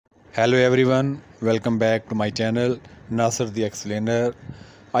Hello everyone, welcome back to my channel Nasser the Explainer.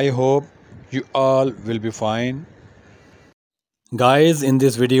 I hope you all will be fine. Guys, in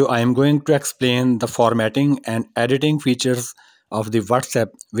this video I am going to explain the formatting and editing features of the WhatsApp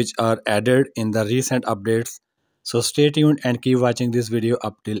which are added in the recent updates. So stay tuned and keep watching this video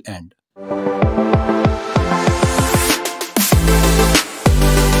up till end.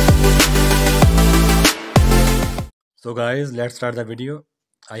 So guys, let's start the video.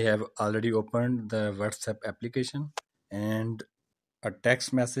 I have already opened the WhatsApp application and a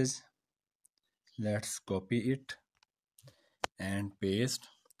text message. Let's copy it and paste.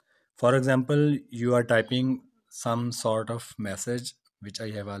 For example, you are typing some sort of message which I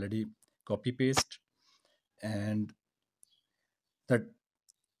have already copy paste, and that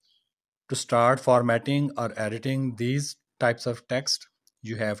to start formatting or editing these types of text,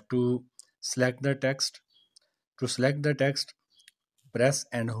 you have to select the text. To select the text, press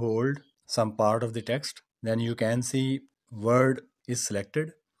and hold some part of the text. Then you can see word is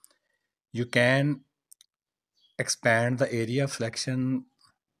selected. You can expand the area of selection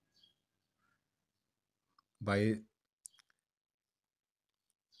by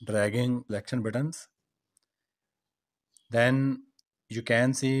dragging selection buttons. Then you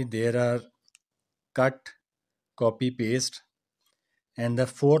can see there are cut, copy, paste, and the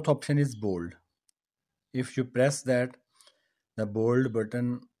fourth option is bold. If you press that, the bold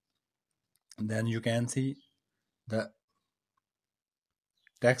button, then you can see the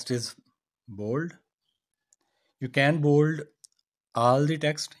text is bold. You can bold all the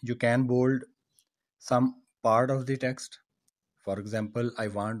text, you can bold some part of the text. For example, I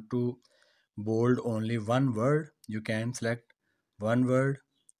want to bold only one word. You can select one word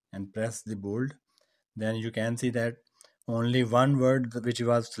and press the bold. Then you can see that only one word which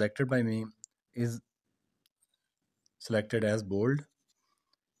was selected by me is selected as bold.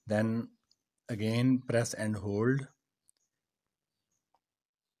 Then again press and hold.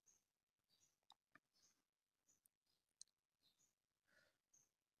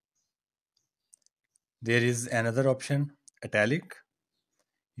 There is another option, italic.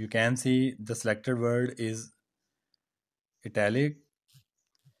 You can see the selected word is italic.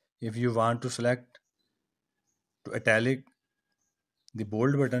 If you want to select to italic the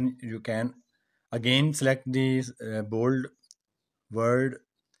bold button, you can again select the bold word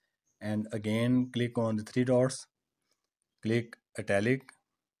and again click on the three dots, click italic.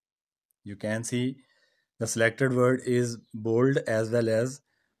 You can see the selected word is bold as well as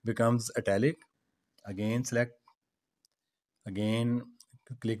becomes italic. Again select, again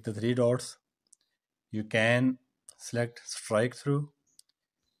click the three dots. You can select strike through.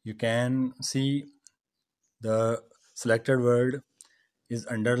 You can see the selected word is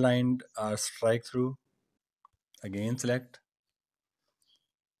underlined or strike through. Again select.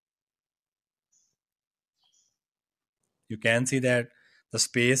 You can see that the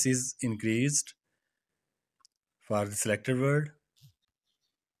space is increased for the selected word.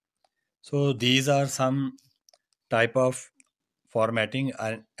 So these are some type of formatting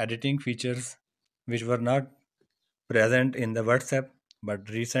and editing features which were not present in the WhatsApp, but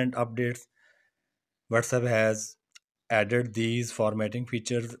recent updates WhatsApp has added these formatting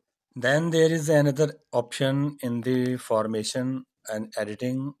features. Then there is another option in the formation and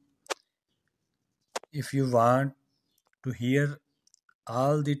editing. If you want to hear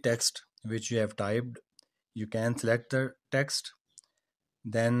all the text which you have typed, you can select the text.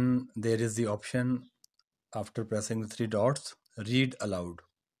 Then there is the option after pressing the three dots, read aloud.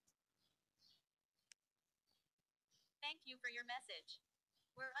 Thank you for your message.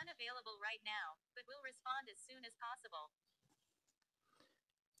 We're unavailable right now, but we'll respond as soon as possible.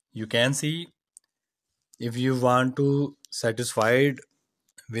 You can see if you want to satisfied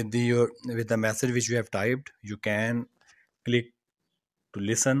with the message which you have typed, you can click to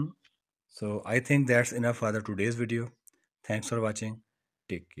listen. So I think that's enough for the today's video. Thanks for watching.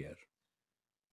 Take care.